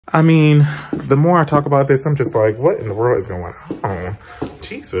I mean, the more I talk about this, I'm just like, what in the world is going on?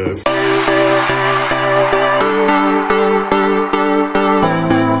 Jesus.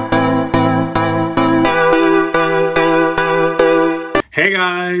 Hey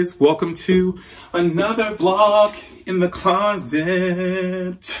guys, welcome to another vlog in the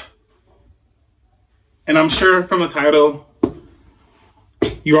closet. And I'm sure from the title,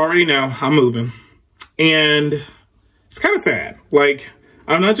 you already know I'm moving. And it's kind of sad. Like,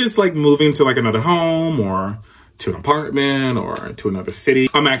 I'm not just like moving to like another home or to an apartment or to another city.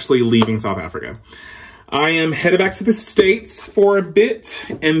 I'm actually leaving South Africa. I am headed back to the States for a bit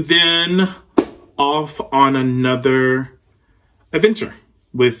and then off on another adventure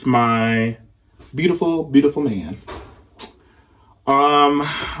with my beautiful, beautiful man.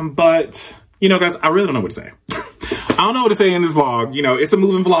 But you know, guys, I really don't know what to say. I don't know what to say in this vlog. You know, it's a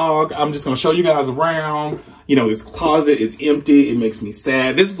moving vlog. I'm just gonna show you guys around. You know, this closet is empty. It makes me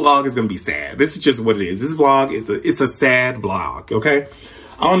sad. This vlog is gonna be sad. This is just what it is. This vlog is it's a sad vlog, okay?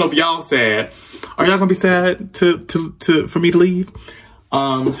 I don't know if y'all sad. Are y'all gonna be sad for me to leave?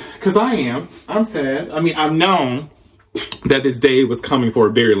 Cause I am. I'm sad. I mean, I've known that this day was coming for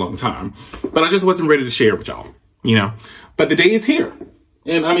a very long time, but I just wasn't ready to share with y'all, you know? But the day is here.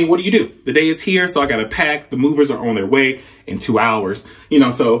 And I mean, what do? The day is here, so I gotta pack. The movers are on their way in 2 hours. You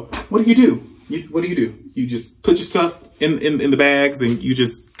know, so what do? What do? You just put your stuff in the bags and you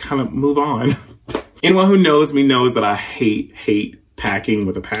just kind of move on. Anyone who knows me knows that I hate packing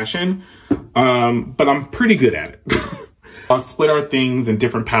with a passion, but I'm pretty good at it. I'll split our things in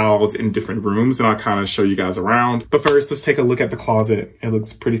different piles in different rooms and I'll kind of show you guys around. But first, let's take a look at the closet. It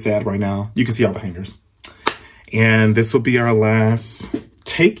looks pretty sad right now. You can see all the hangers. And this will be our last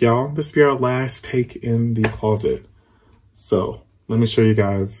take, y'all. This will be our last take in the closet. So let me show you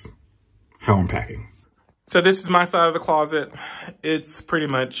guys how I'm packing. So this is my side of the closet. It's pretty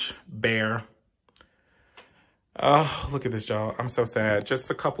much bare. Oh, look at this, y'all. I'm so sad. Just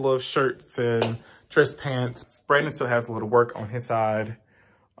a couple of shirts and dress pants. Brandon still has a little work on his side,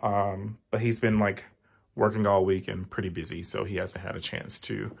 but he's been like working all week and pretty busy, so he hasn't had a chance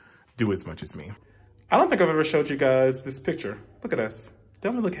to do as much as me. I don't think I've ever showed you guys this picture. Look at us.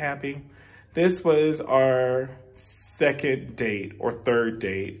 Don't we look happy? This was our second date or third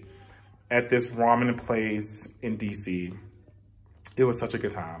date at this ramen place in DC. It was such a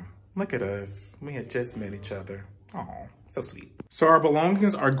good time. Look at us. We had just met each other. Oh, so sweet. So our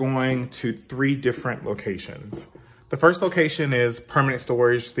belongings are going to 3 different locations. The first location is permanent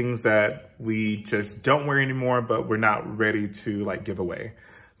storage, things that we just don't wear anymore, but we're not ready to like give away.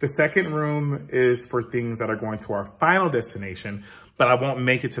 The second room is for things that are going to our final destination, but I won't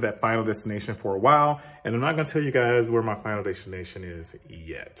make it to that final destination for a while. And I'm not gonna tell you guys where my final destination is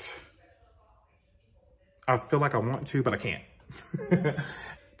yet. I feel like I want to, but I can't.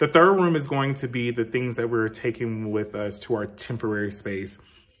 The third room is going to be the things that we're taking with us to our temporary space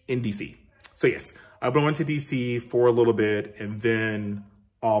in DC. So yes, I'm going to DC for a little bit and then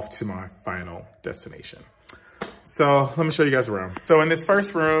off to my final destination. So let me show you guys around. So in this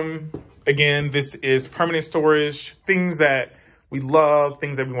first room, again, this is permanent storage, things that we love,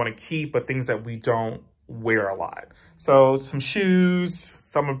 things that we want to keep, but things that we don't wear a lot. So some shoes,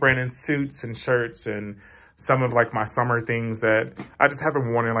 some of Brandon's suits and shirts, and some of like my summer things that I just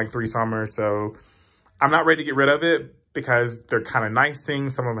haven't worn in like 3 summers. So I'm not ready to get rid of it because they're kind of nice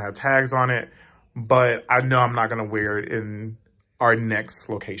things. Some of them have tags on it, but I know I'm not going to wear it in our next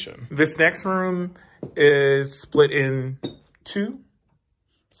location. This next room is split in 2.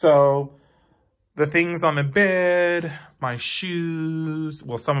 So the things on the bed, my shoes,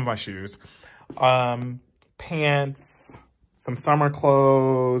 well, some of my shoes, pants, some summer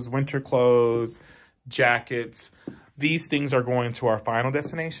clothes, winter clothes, jackets. These things are going to our final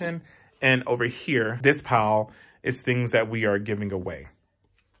destination. And over here, this pile is things that we are giving away.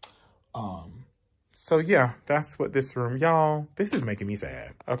 So yeah, that's what this room, y'all, this is making me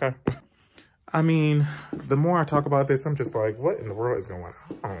sad, okay? I mean, the more I talk about this, I'm just like, what in the world is going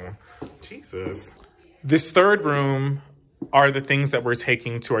on? Jesus. This third room are the things that we're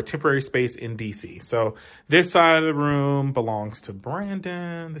taking to our temporary space in DC. So this side of the room belongs to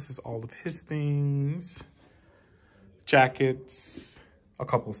Brandon. This is all of his things. Jackets, a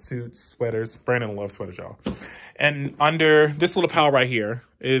couple suits, sweaters. Brandon loves sweaters, y'all. And under this little pile right here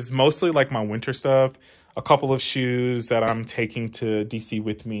is mostly like my winter stuff. A couple of shoes that I'm taking to DC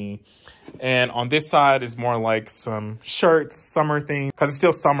with me. And on this side is more like some shirts, summer things, because it's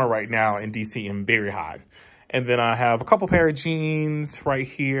still summer right now in DC and very hot. And then I have a couple pair of jeans right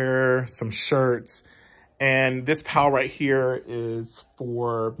here, some shirts. And this pile right here is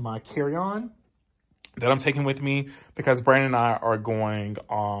for my carry-on. that I'm taking with me because Brandon and I are going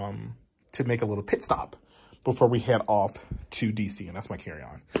to make a little pit stop before we head off to DC, and that's my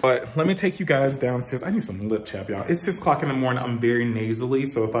carry-on. But let me take you guys downstairs. I need some lip chap, y'all. It's 6 o'clock in the morning. I'm very nasally,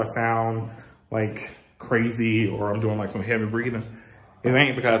 so if I sound like crazy or I'm doing like some heavy breathing, it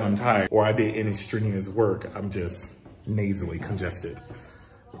ain't because I'm tired or I did any strenuous work. I'm just nasally congested.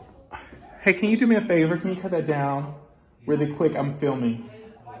 Hey, can you do me a favor? Can you cut that down really quick? I'm filming.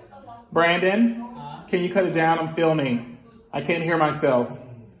 Brandon, can you cut it down? I'm filming. I can't hear myself.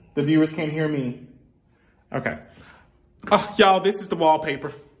 The viewers can't hear me. Okay. Oh, y'all, this is the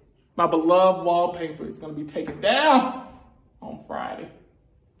wallpaper. My beloved wallpaper is gonna be taken down on Friday.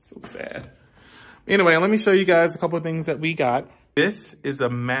 So sad. Anyway, let me show you guys a couple of things that we got. This is a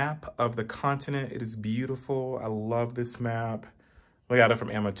map of the continent. It is beautiful. I love this map. We got it from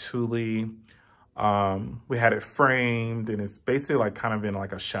Amatuli. We had it framed and it's basically like kind of in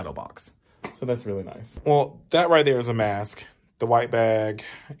like a shadow box. So that's really nice. Well, that right there is a mask. The white bag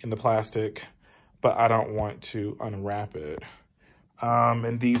in the plastic, but I don't want to unwrap it.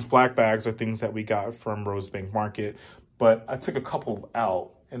 And these black bags are things that we got from Rosebank Market, but I took a couple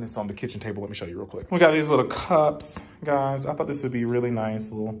out and it's on the kitchen table. Let me show you real quick. We got these little cups, guys. I thought this would be really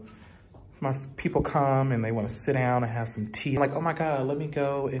nice. My people come and they want to sit down and have some tea. I'm like, oh my God, let me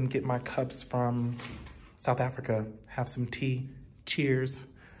go and get my cups from South Africa. Have some tea. Cheers.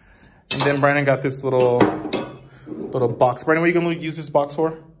 And then Brandon got this little box. Brandon, what are you gonna use this box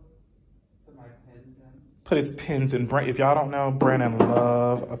for? Put my pens in. Put his pens in. If y'all don't know, Brandon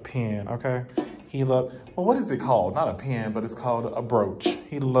love a pen, okay? He love, well, what is it called? Not a pen, but it's called a brooch.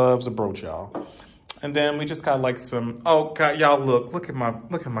 He loves a brooch, y'all. And then we just got like some, oh God, y'all look at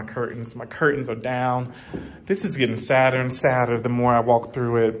my curtains. My curtains are down. This is getting sadder and sadder the more I walk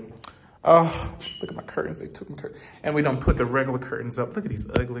through it. Oh, look at my curtains. They took my curtains. And we don't put the regular curtains up. Look at these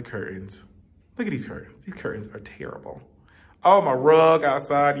ugly curtains. Look at these curtains. These curtains are terrible. Oh, my rug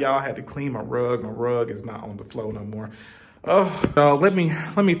outside. Y'all had to clean my rug. My rug is not on the floor no more. Oh, so let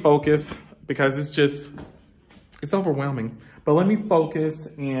me focus because it's overwhelming. But let me focus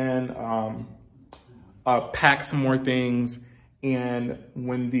and pack some more things. And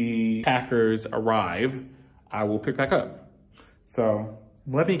when the packers arrive, I will pick back up. So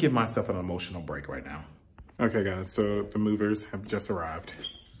let me give myself an emotional break right now. Okay, guys, so the movers have just arrived.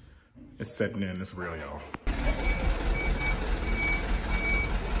 It's setting in, it's real, y'all.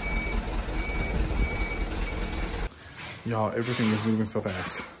 Y'all, everything is moving so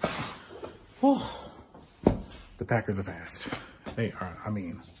fast. Whew. The packers are fast. They are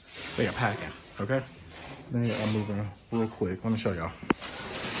packing, okay? They are moving real quick. Let me show y'all.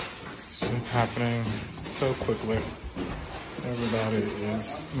 It's happening so quickly. Everybody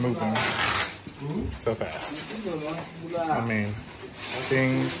is moving so fast. I mean,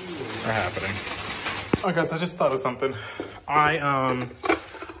 things are happening. Okay, guys, I just thought of something. I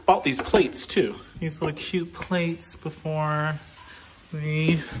bought these plates too. These little cute plates before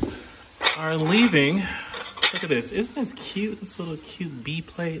we are leaving. Look at this. Isn't this cute? This little cute bee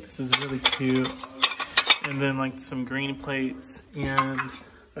plate. This is really cute. And then like some green plates. And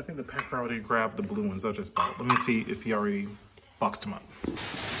I think the packer already grabbed the blue ones I just bought. Let me see if he already boxed them up.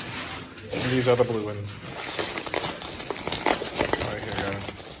 And these are the blue ones. Right here,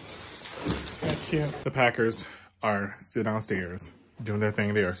 guys. Isn't that cute? The packers are still downstairs doing their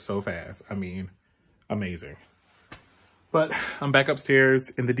thing. They are so fast. I mean, amazing. But I'm back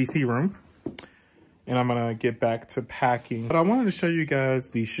upstairs in the DC room. And I'm gonna get back to packing. But I wanted to show you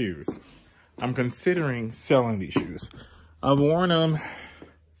guys these shoes. I'm considering selling these shoes. I've worn them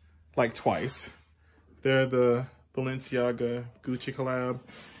like twice. They're the Balenciaga Gucci collab.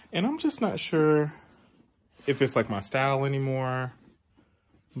 And I'm just not sure if it's like my style anymore.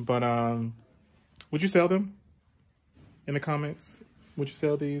 But would you sell them? In the comments, would you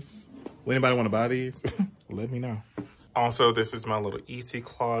sell these? Would anybody want to buy these? Let me know. Also, this is my little EC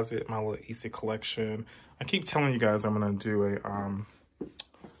closet, my little EC collection. I keep telling you guys I'm gonna do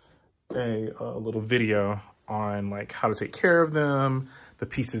a little video on like how to take care of them, the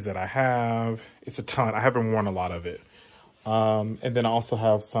pieces that I have. It's a ton. I haven't worn a lot of it. And then I also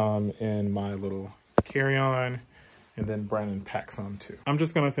have some in my little carry-on, and then Brandon packs some too. I'm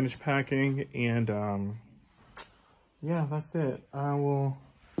just gonna finish packing, and yeah, that's it. I'll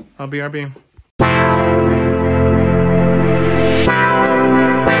BRB.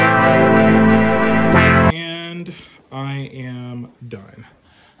 And I am done.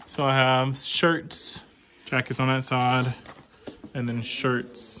 So I have shirts, jackets on that side, and then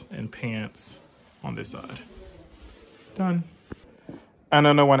shirts and pants on this side. Done. I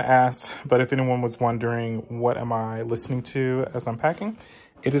know no one asked, but if anyone was wondering what am I listening to as I'm packing,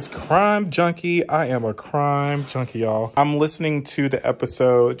 It is Crime Junkie. I am a crime junkie, y'all. I'm listening to the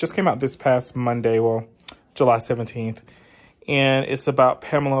episode. It just came out this past Monday, well, July 17th. And it's about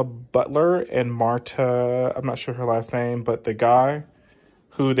Pamela Butler and Marta, I'm not sure her last name, but the guy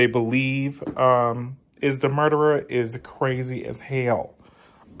who they believe is the murderer is crazy as hell.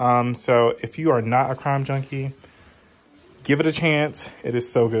 So if you are not a crime junkie, give it a chance. It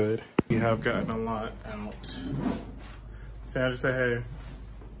is so good. We have gotten a lot out. Sandra, say hey.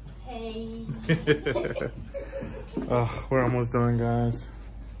 Hey. We're almost done, guys.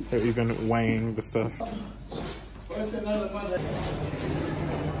 They're even weighing the stuff. Where's another mother?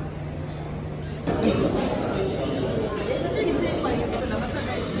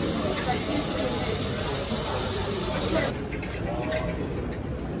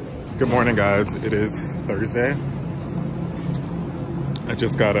 Good morning, guys. It is Thursday. I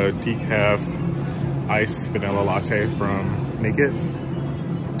just got a decaf iced vanilla latte from Naked.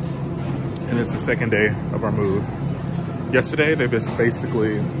 And it's the second day of our move. Yesterday, they just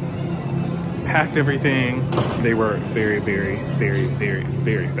basically packed everything. They were very, very, very, very,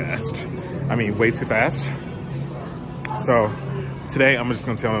 very fast. I mean, way too fast. So today, I'm just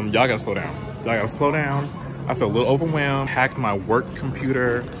gonna tell them, y'all gotta slow down. Y'all gotta slow down. I feel a little overwhelmed. Hacked my work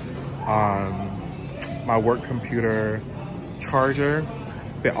computer charger.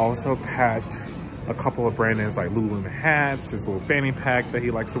 They also packed a couple of Brandon's like Lululemon hats, his little fanny pack that he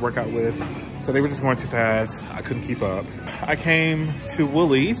likes to work out with. So they were just going too fast. I couldn't keep up. I came to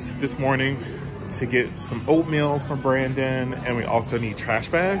Woolies this morning to get some oatmeal from Brandon, and we also need trash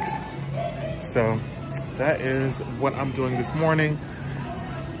bags. So that is what I'm doing this morning.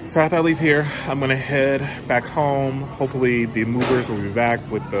 So after I leave here, I'm gonna head back home. Hopefully the movers will be back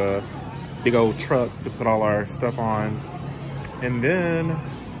with the big old truck to put all our stuff on. And then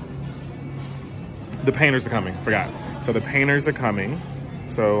the painters are coming, forgot. So the painters are coming.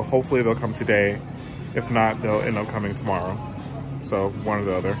 So hopefully they'll come today. If not, they'll end up coming tomorrow. So one or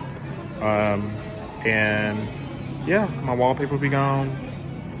the other. And yeah, my wallpaper will be gone.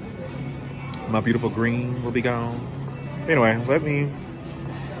 My beautiful green will be gone. Anyway, let me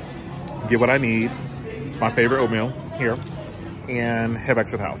get what I need, my favorite oatmeal here, and head back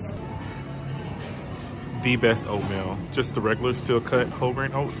to the house. The best oatmeal, just the regular steel cut whole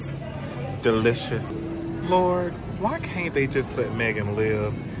grain oats. Delicious. Lord, why can't they just let Megan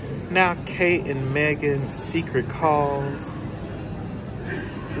live? Now Kate and Megan's secret calls.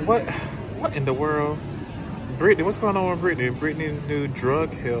 What in the world? Brittany, what's going on with Brittany? Brittany's new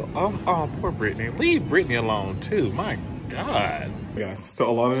drug hill. Oh, poor Brittany. Leave Brittany alone too, my God. Guys, so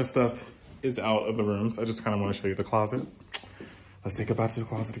a lot of this stuff is out of the rooms. I just kind of want to show you the closet. Let's say goodbye to the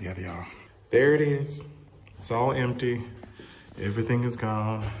closet together, y'all. There it is. It's all empty. Everything is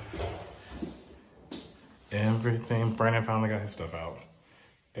gone. Everything. Brandon finally got his stuff out.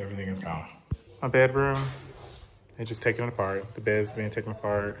 Everything is gone. My bedroom, they just taking it apart. The bed's being taken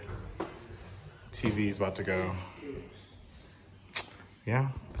apart. TV's about to go. Yeah.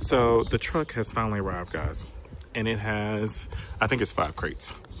 So the truck has finally arrived, guys. And it has, I think it's 5 crates.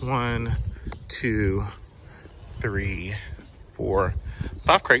 1, 2, 3, 4,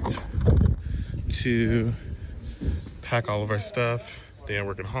 5 crates to pack all of our stuff. They're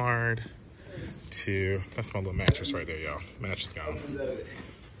working hard to, that's my little mattress right there, y'all. Mattress gone.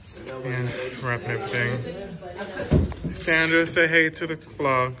 And wrapping everything. Sandra, say hey to the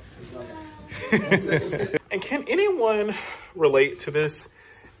vlog. And can anyone relate to this?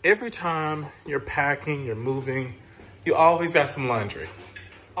 Every time you're packing, you're moving, you always got some laundry.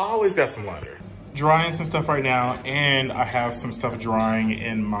 Always got some laundry. Drying some stuff right now, and I have some stuff drying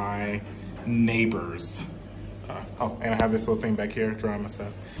in my neighbor's. Oh, and I have this little thing back here drying my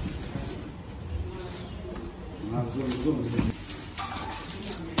stuff.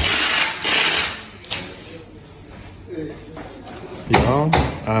 Y'all,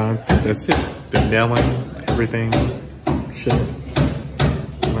 that's it. They're nailing everything shut.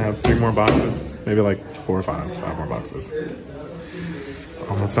 I have 3 more boxes, maybe like 4 or 5 more boxes.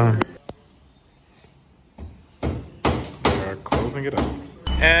 Almost done. They're closing it up.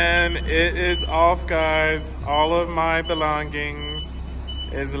 And it is off, guys. All of my belongings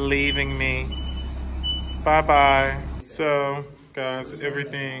is leaving me. Bye-bye. So, guys,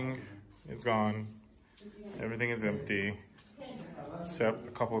 everything is gone. Everything is empty. Except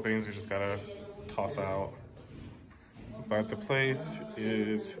a couple of things we just gotta toss out. But the place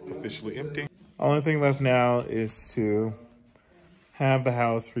is officially empty. Only thing left now is to have the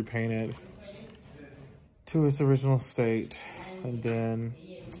house repainted to its original state. And then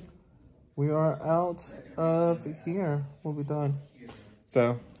we are out of here. We'll be done.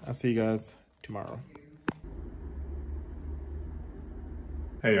 So I'll see you guys tomorrow.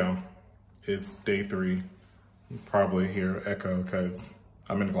 Hey y'all, it's day 3. You probably hear echo because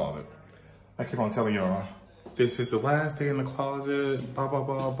I'm in the closet. I keep on telling y'all, this is the last day in the closet, blah, blah,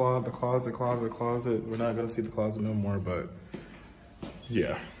 blah, blah, the closet. We're not gonna see the closet no more, but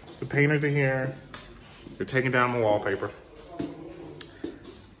yeah. The painters are here. They're taking down the wallpaper.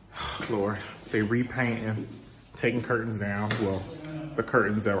 Lord, they repainting, taking curtains down. Well, the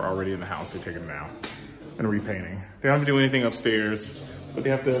curtains that were already in the house, they're taking them down and repainting. They don't have to do anything upstairs, but they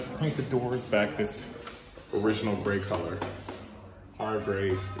have to paint the doors back this original gray color. Our gray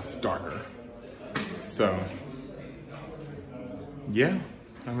is darker. So, yeah.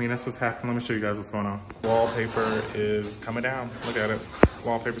 I mean, that's what's happening. Let me show you guys what's going on. Wallpaper is coming down. Look at it.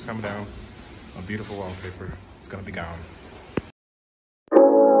 Wallpaper's coming down. A beautiful wallpaper. It's gonna be gone.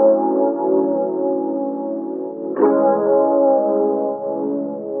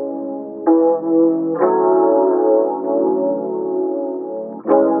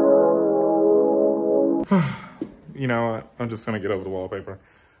 You know what? I'm just gonna get over the wallpaper.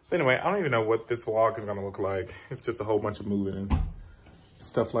 But anyway, I don't even know what this vlog is gonna look like. It's just a whole bunch of moving and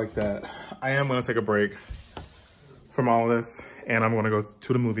stuff like that. I am gonna take a break from all this and I'm gonna go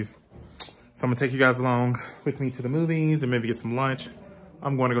to the movies. So I'm gonna take you guys along with me to the movies and maybe get some lunch.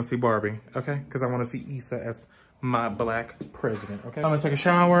 I'm going to go see Barbie, okay? Because I want to see Issa as my black president, okay? I'm gonna take a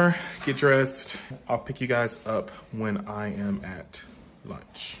shower, get dressed. I'll pick you guys up when I am at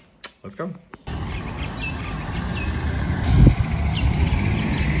lunch. Let's go.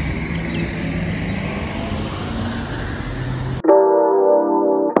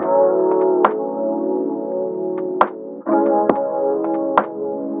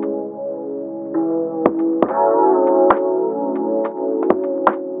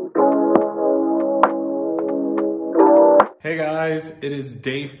 Hey guys, it is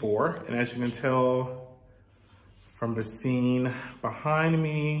day 4, and as you can tell from the scene behind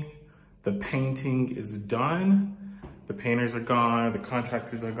me, the painting is done. The painters are gone, the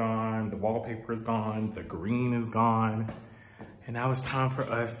contractors are gone, the wallpaper is gone, the green is gone, and now it's time for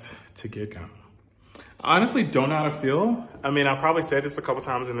us to get going. I honestly don't know how to feel. I mean, I probably said this a couple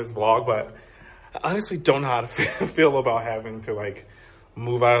times in this vlog, but I honestly don't know how to feel about having to like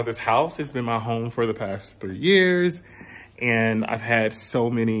move out of this house. It's been my home for the past 3 years. And I've had so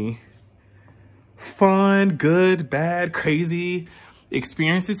many fun, good, bad, crazy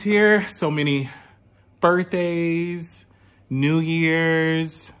experiences here. So many birthdays, New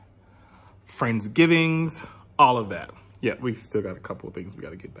Year's, Friendsgivings, all of that. Yeah, we still got a couple of things we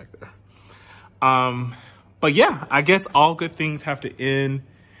got to get back there. But yeah, I guess all good things have to end.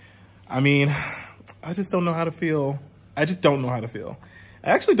 I mean, I just don't know how to feel. I just don't know how to feel. I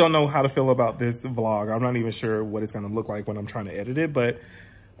actually don't know how to feel about this vlog. I'm not even sure what it's gonna look like when I'm trying to edit it, but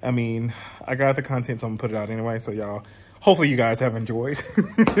I mean, I got the content, so I'm gonna put it out anyway. So y'all, hopefully you guys have enjoyed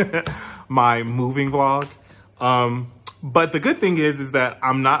my moving vlog. But the good thing is that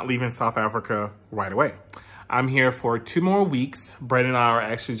I'm not leaving South Africa right away. I'm here for 2 more weeks. Brett and I are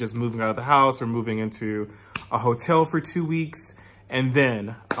actually just moving out of the house. We're moving into a hotel for 2 weeks, and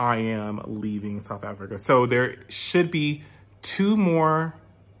then I am leaving South Africa. So there should be 2 more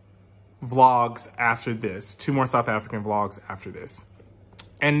vlogs after this, 2 more South African vlogs after this.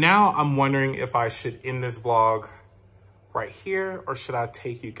 And now I'm wondering if I should end this vlog right here, or should I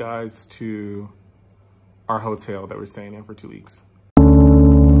take you guys to our hotel that we're staying in for 2 weeks?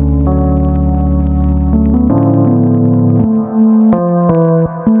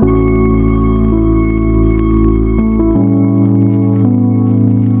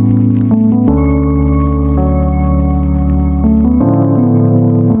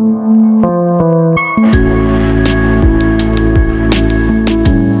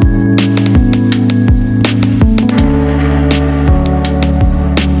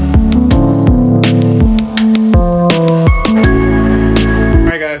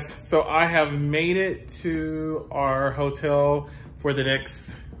 So I have made it to our hotel for the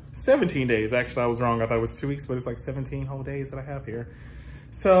next 17 days. Actually, I was wrong. I thought it was 2 weeks, but it's like 17 whole days that I have here.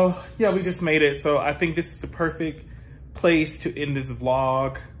 So yeah, we just made it. So I think this is the perfect place to end this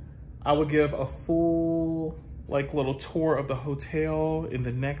vlog. I will give a full like little tour of the hotel in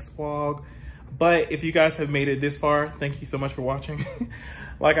the next vlog. But if you guys have made it this far, thank you so much for watching.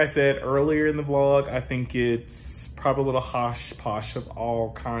 Like I said earlier in the vlog, I think it's probably a little hosh-posh of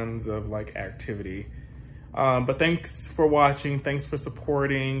all kinds of like activity. But thanks for watching, thanks for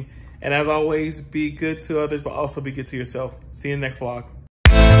supporting, and as always, be good to others, but also be good to yourself. See you in the next vlog.